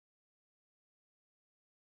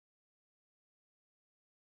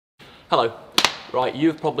Hello. Right,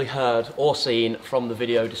 you've probably heard or seen from the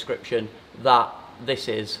video description that this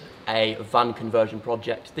is a van conversion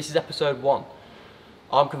project. This is episode 1.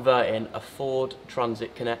 I'm converting a Ford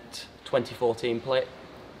Transit Connect 2014 plate.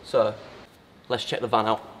 So, let's check the van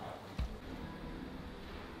out.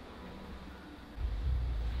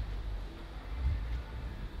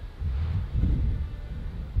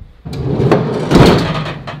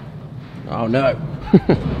 Oh no.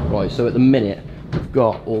 Right, so at the minute we've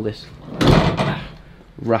got all this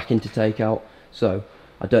racking to take out, so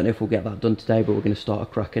I don't know if we'll get that done today, but we're going to start a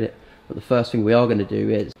crack at it. But the first thing we are going to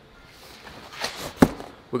do is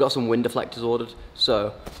we've got some wind deflectors ordered,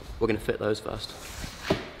 so we're going to fit those first.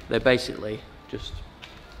 They basically just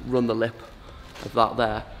run the lip of that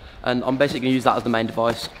there, and I'm basically going to use that as the main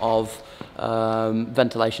device of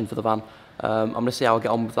ventilation for the van. I'm going to see how I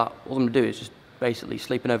get on with that. All I'm going to do is just basically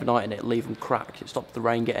sleeping overnight in it, leave them cracked, it stops the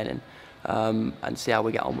rain getting in, and see how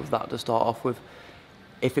we get on with that to start off with.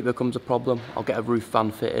 If it becomes a problem, I'll get a roof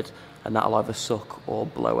fan fitted, and that'll either suck or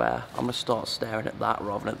blow air. I'm going to start staring at that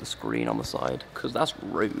rather than at the screen on the side, because that's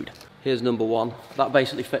rude. Here's number 1. That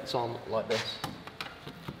basically fits on like this.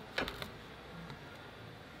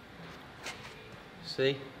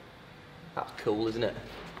 See? That's cool, isn't it?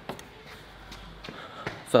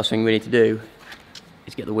 First thing we need to do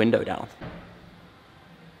is get the window down.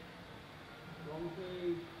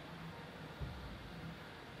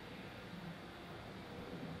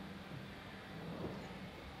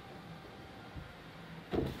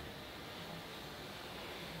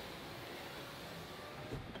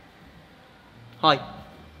 Hi.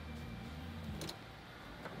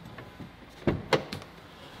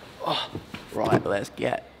 Oh, right, let's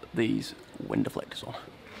get these wind deflectors on.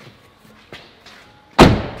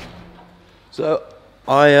 So,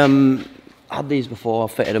 I had these before,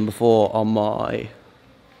 I've fitted them before on my,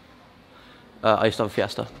 I used to have a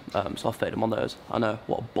Fiesta, so I fitted them on those. I know,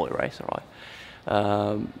 what a boy racer, right?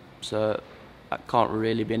 So, that can't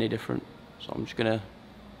really be any different, so I'm just gonna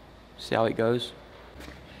see how it goes.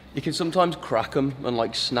 You can sometimes crack them and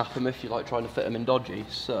like snap them if you're like trying to fit them in dodgy,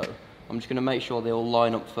 so I'm just going to make sure they all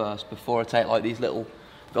line up first before I take like these little,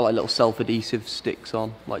 got like little self-adhesive sticks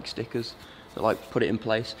on, like stickers, that like put it in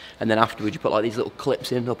place, and then afterwards you put like these little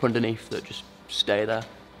clips in up underneath that just stay there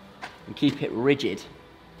and keep it rigid.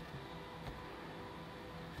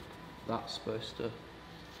 That's supposed to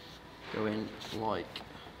go in like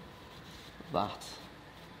that,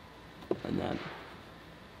 and then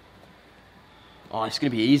oh, it's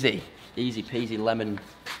going to be easy. Easy peasy lemon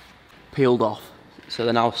peeled off. So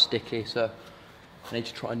they're now sticky, so I need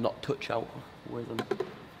to try and not touch out with them.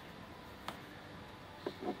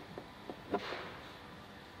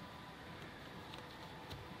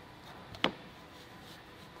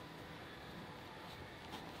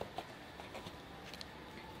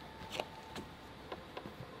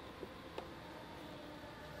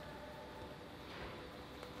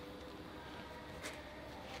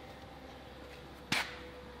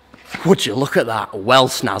 Would you look at that? Well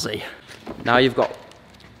snazzy. Now you've got,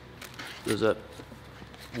 there's a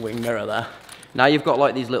wing mirror there. Now you've got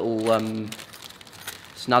like these little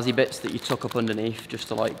snazzy bits that you tuck up underneath just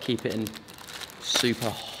to like keep it in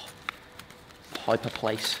super hyper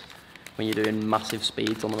place when you're doing massive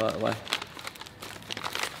speeds on the motorway.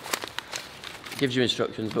 It gives you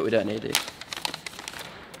instructions, but we don't need these.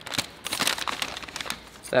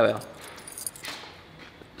 There we are.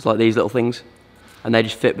 It's like these little things. And they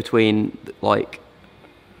just fit between, like,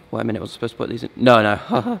 wait a minute, was I supposed to put these in? No, I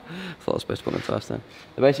thought I was supposed to put them first then.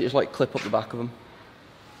 They basically just like clip up the back of them.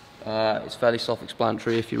 It's fairly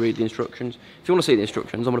self-explanatory if you read the instructions. If you want to see the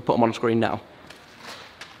instructions, I'm going to put them on screen now.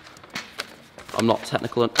 I'm not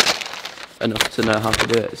technical enough to know how to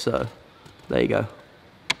do it, so there you go.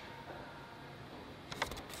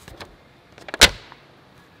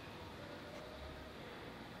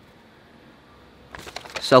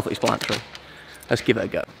 Self-explanatory. Let's give it a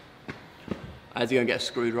go. I had to go and get a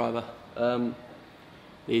screwdriver.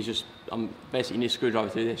 These just, basically need a screwdriver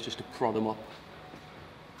through this just to prod them up.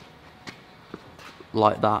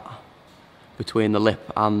 Like that. Between the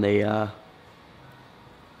lip and the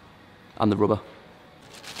rubber.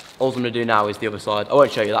 All I'm going to do now is the other side. I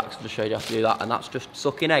won't show you that because I just showed you how to do that, and that's just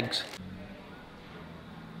sucking eggs.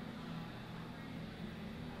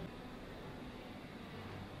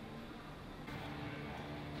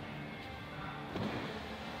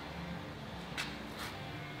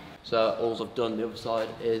 So all I've done the other side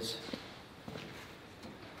is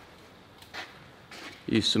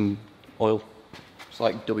use some oil. It's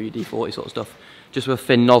like WD-40 sort of stuff, just with a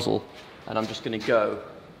thin nozzle, and I'm just going to go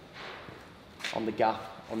on the gap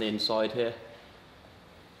on the inside here.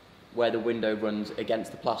 where the window runs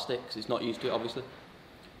against the plastic, because it's not used to it obviously.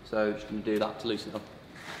 So just going to do that to loosen it up.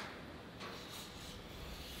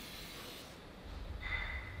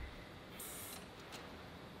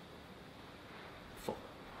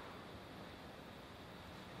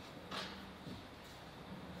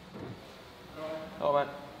 Oh man.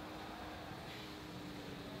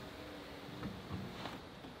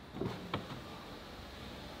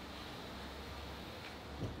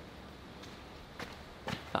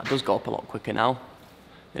 That does go up a lot quicker now.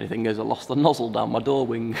 The only thing is I lost the nozzle down my door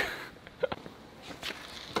wing.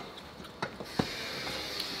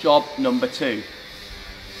 Job number 2.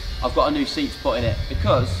 I've got a new seat to put in it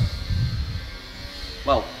because,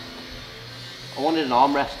 well, I wanted an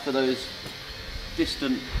armrest for those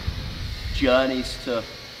distant journeys to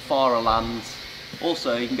farer lands.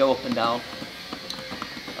 Also, you can go up and down.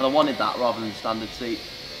 And I wanted that rather than the standard seat.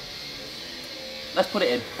 Let's put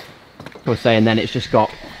it in. I was saying then it's just got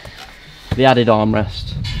the added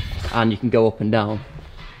armrest and you can go up and down.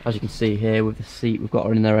 As you can see here with the seat we've got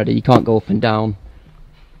her in there already, you can't go up and down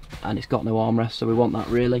and it's got no armrest, so we want that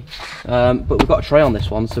really. But we've got a tray on this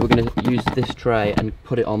one, so we're going to use this tray and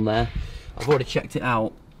put it on there. I've already checked it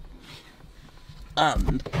out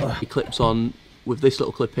and it clips on with this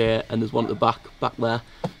little clip here, and there's one at the back there.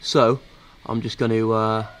 So I'm just going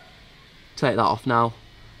to take that off now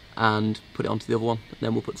and put it onto the other one, and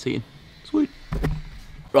then we'll put the seat in. Sweet.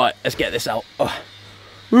 Right, let's get this out. All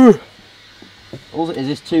it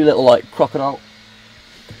is 2 little like crocodile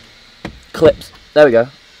clips. There we go.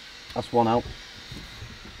 That's one out.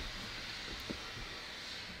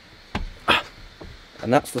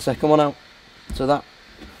 And that's the second one out. So that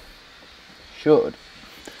should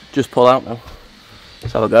just pull out now.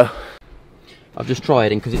 Let's have a go. I've just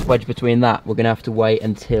tried, and because it's wedged between that, we're going to have to wait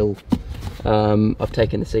until I've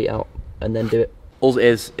taken the seat out and then do it. All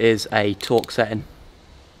it is a torque setting.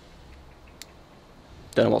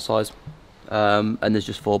 Don't know what size. And there's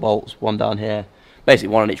just 4 bolts, one down here, basically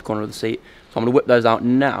one on each corner of the seat. So I'm going to whip those out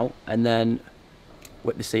now and then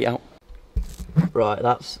whip the seat out. Right,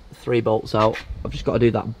 that's 3 bolts out. I've just got to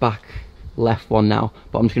do that back left one now,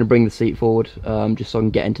 but I'm just going to bring the seat forward just so I can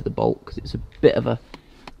get into the bolt, because it's a bit of a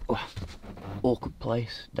awkward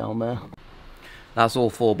place down there. That's all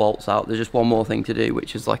 4 bolts out. There's just one more thing to do,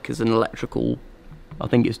 which is like as an electrical, I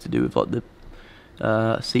think it's to do with like the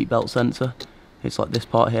seat belt sensor. It's like this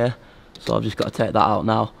part here, so I've just got to take that out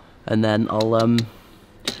now and then I'll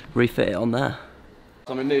refit it on there.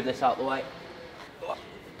 So I'm going to move this out the way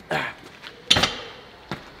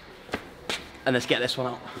and let's get this one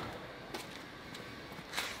out.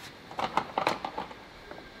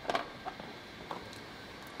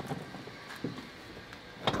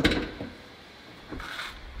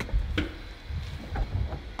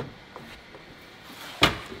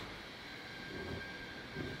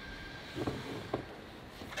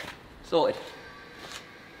 Sorted.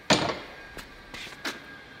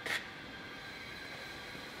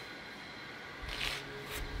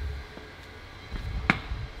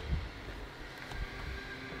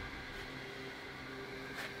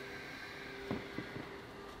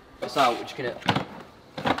 That's out, we're just gonna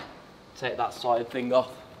take that side thing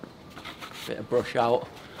off, bit of brush out,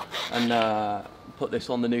 and put this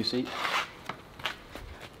on the new seat.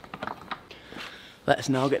 Let's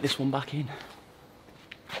now get this one back in.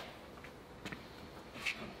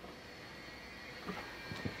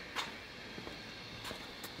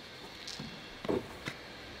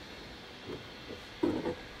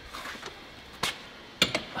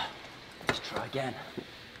 Let's try again.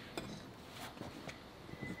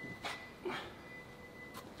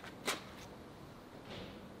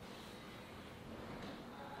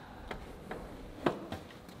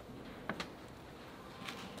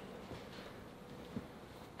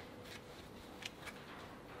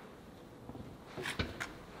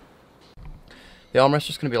 The armrest's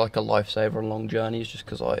just going to be like a lifesaver on long journeys, just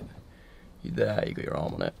because like, you're there, you got your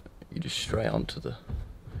arm on it, you just straight onto the,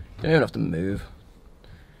 you don't even have to move,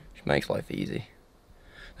 which makes life easy.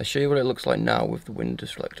 I'll show you what it looks like now with the wind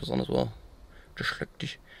deflectors on as well.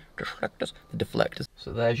 Deflectors, the deflectors.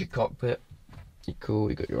 So there's your cockpit, you're cool,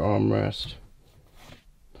 you got your armrest,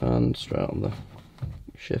 and straight on the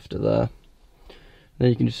shifter there. Then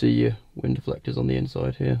you can just see your wind deflectors on the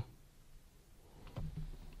inside here.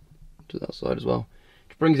 To that side as well.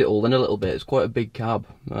 Just brings it all in a little bit. It's quite a big cab,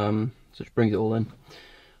 so just brings it all in.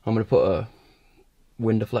 I'm going to put a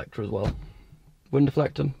wind deflector as well. Wind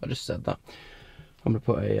deflector, I just said that. I'm going to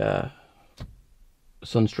put a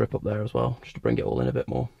sun strip up there as well, just to bring it all in a bit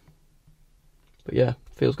more. But yeah,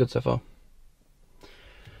 feels good so far.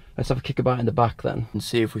 Let's have a kick about in the back then and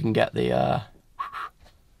see if we can get the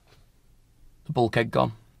bulkhead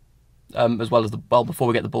gone. as well as well, before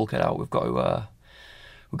we get the bulkhead out, we've got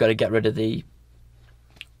to get rid of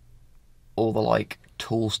all the like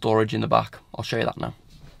tool storage in the back. I'll show you that now.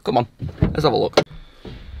 Come on, let's have a look.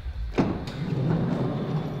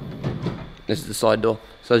 This is the side door.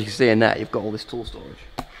 So as you can see in there, you've got all this tool storage.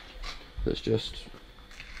 It's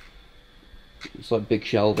like big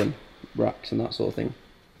shelving, racks and that sort of thing.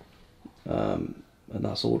 And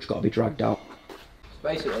that's all just got to be dragged out. So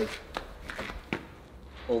basically,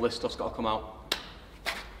 all this stuff's got to come out.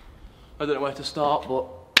 I don't know where to start, but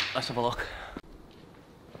let's have a look.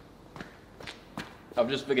 I've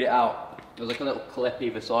just figured it out. There's like a little clip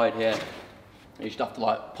either side here. You just have to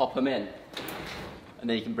like pop them in, and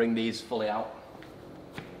then you can bring these fully out.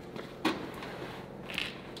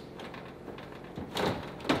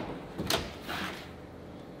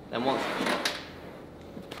 Then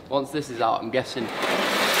once this is out, I'm guessing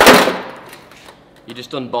you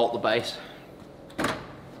just unbolt the base.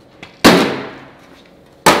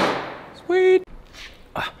 Sweet.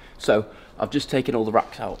 So I've just taken all the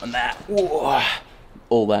racks out, and they're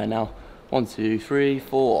all there now. 1, 2, 3,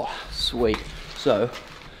 4. Sweet. So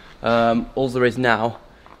all there is now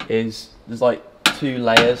is there's like 2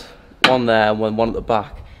 layers, one there and one at the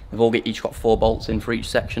back. They've all each got 4 bolts in for each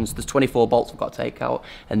section, so there's 24 bolts I've got to take out,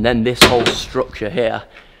 and then this whole structure here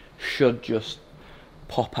should just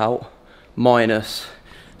pop out, minus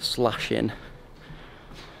slashing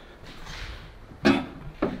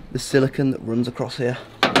the silicone that runs across here.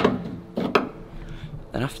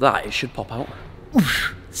 And after that, it should pop out.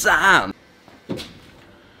 Sam!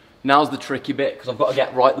 Now's the tricky bit, because I've got to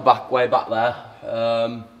get right the back way back there.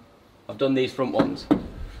 I've done these front ones.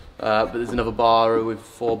 But there's another bar with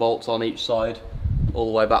 4 bolts on each side, all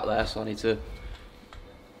the way back there, so I need to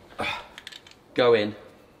go in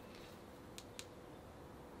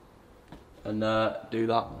and do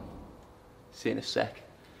that. See you in a sec.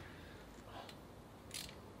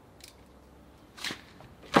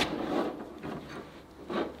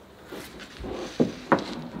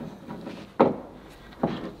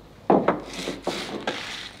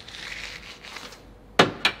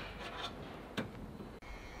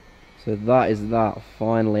 So that is that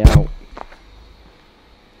finally out.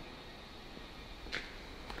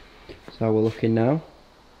 So how we're looking now.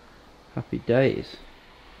 Happy days.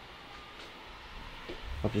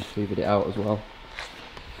 I've just figured it out as well.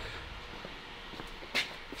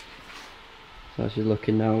 So as you're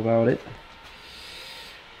looking now about it.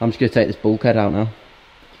 I'm just going to take this bulkhead out now,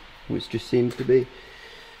 which just seems to be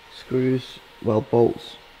screws, well,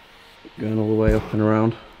 bolts going all the way up and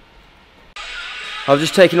around. I've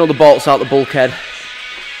just taken all the bolts out the bulkhead.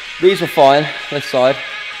 These were fine, this side.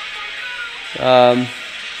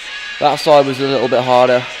 That side was a little bit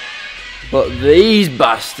harder, but these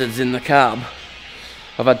bastards in the cab,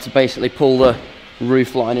 I've had to basically pull the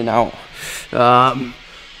roof lining out. And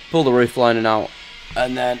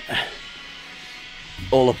then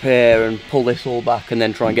all up here and pull this all back and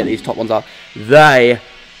then try and get these top ones out. They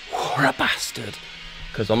were a bastard.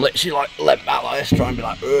 Because I'm literally like leant back like this, trying to be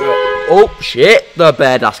like, ugh. Oh shit, the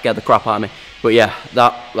bear that scared the crap out of me. But yeah,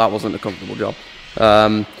 that wasn't a comfortable job.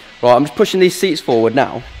 Right, I'm just pushing these seats forward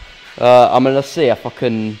now. I'm gonna see if I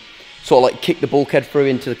can sort of like kick the bulkhead through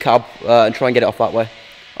into the cab and try and get it off that way.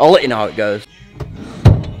 I'll let you know how it goes.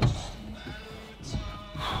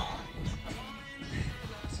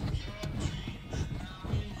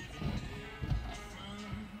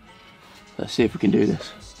 Let's see if we can do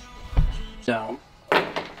this. Down.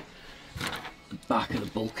 Back of the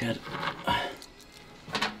bulkhead. I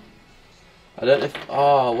don't know if,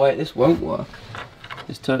 oh wait, this won't work.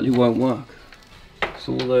 This totally won't work.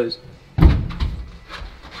 So all those,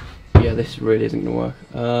 yeah, this really isn't gonna work.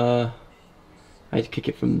 I need to kick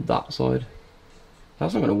it from that side.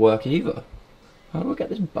 That's not gonna work either. How do I get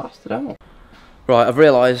this bastard out? Right, I've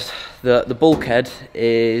realised that the bulkhead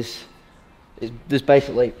is there's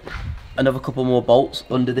basically another couple more bolts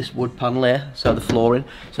under this wood panel here, so the flooring.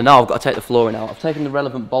 So now I've got to take the flooring out. I've taken the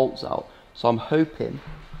relevant bolts out, so I'm hoping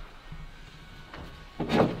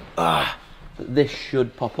that this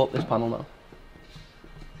should pop up, this panel now.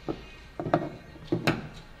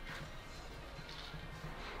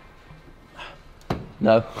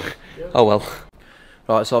 No. Oh well.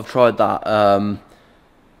 Right, so I've tried that.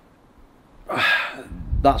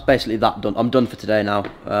 That's basically that done. I'm done for today now.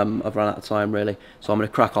 I've run out of time really, so I'm going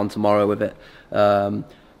to crack on tomorrow with it.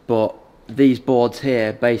 But these boards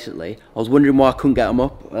here, basically, I was wondering why I couldn't get them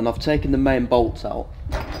up, and I've taken the main bolts out,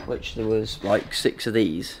 which there was like 6 of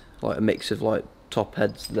these, like a mix of like top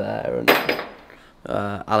heads there and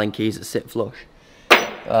Allen keys that sit flush.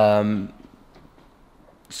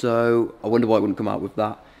 So I wonder why it wouldn't come out with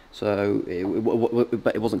that. so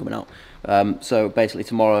it wasn't coming out. So basically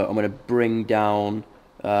tomorrow I'm going to bring down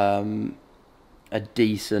a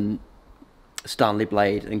decent Stanley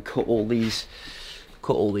blade and cut all these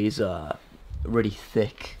really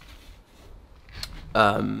thick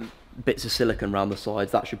bits of silicone around the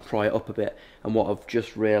sides. That should pry it up a bit. And what I've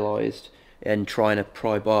just realised in trying to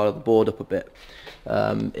pry bar the board up a bit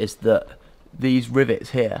is that these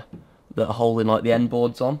rivets here that are holding like the end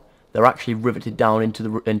boards on, they're actually riveted down into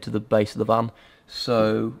the base of the van,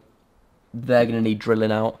 so they're going to need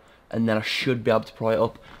drilling out, and then I should be able to pry it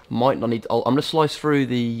up. Might not need. I'm going to slice through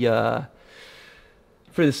the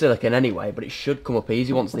silicone anyway, but it should come up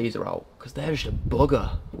easy once these are out, because they're just a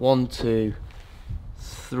bugger. 1, 2,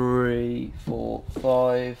 3, 4,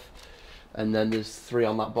 5, and then there's 3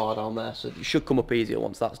 on that bar down there, so it should come up easier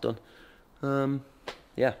once that's done.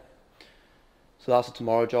 Yeah, so that's a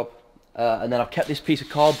tomorrow job. And then I've kept this piece of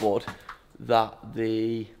cardboard that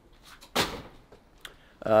the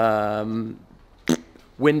wind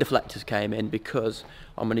deflectors came in, because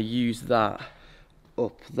I'm going to use that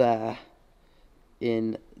up there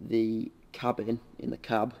in the cabin, in the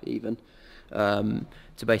cab even, to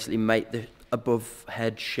basically make the above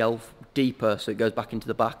head shelf deeper so it goes back into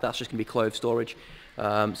the back. That's just going to be clothes storage. So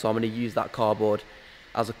I'm going to use that cardboard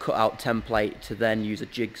as a cutout template to then use a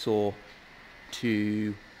jigsaw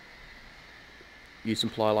to use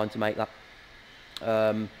some ply line to make that.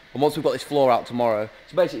 And once we've got this floor out tomorrow,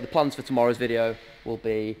 so basically the plans for tomorrow's video will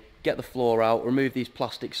be get the floor out, remove these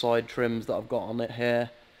plastic side trims that I've got on it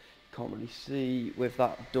here, can't really see with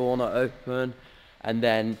that door not open, and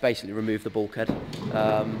then basically remove the bulkhead,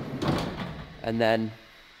 and then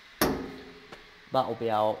that'll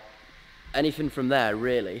be out. Anything from there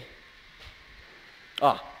really.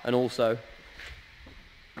 And also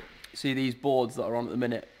see these boards that are on at the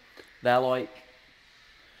minute, they're like,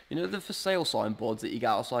 you know, the for sale sign boards that you get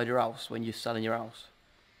outside your house when you're selling your house?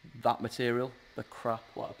 That material, the crap,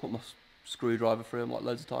 like I put my screwdriver through them like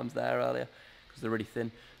loads of times there earlier, because they're really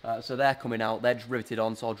thin. So they're coming out, they're just riveted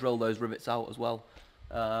on, so I'll drill those rivets out as well.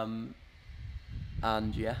 And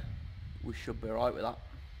yeah, we should be alright with that.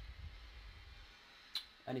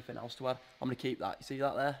 Anything else to add? I'm going to keep that, you see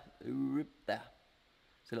that there? There.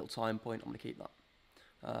 It's a little time point, I'm going to keep that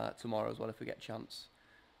tomorrow as well if we get a chance.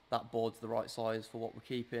 That board's the right size for what we're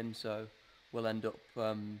keeping, so we'll end up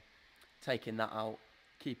taking that out,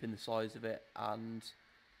 keeping the size of it, and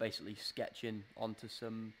basically sketching onto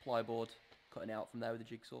some plyboard, cutting it out from there with a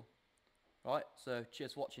jigsaw. Right, so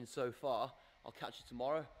cheers for watching so far. I'll catch you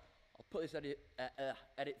tomorrow. I'll put this edit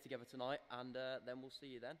together tonight, and then we'll see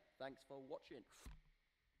you then. Thanks for watching.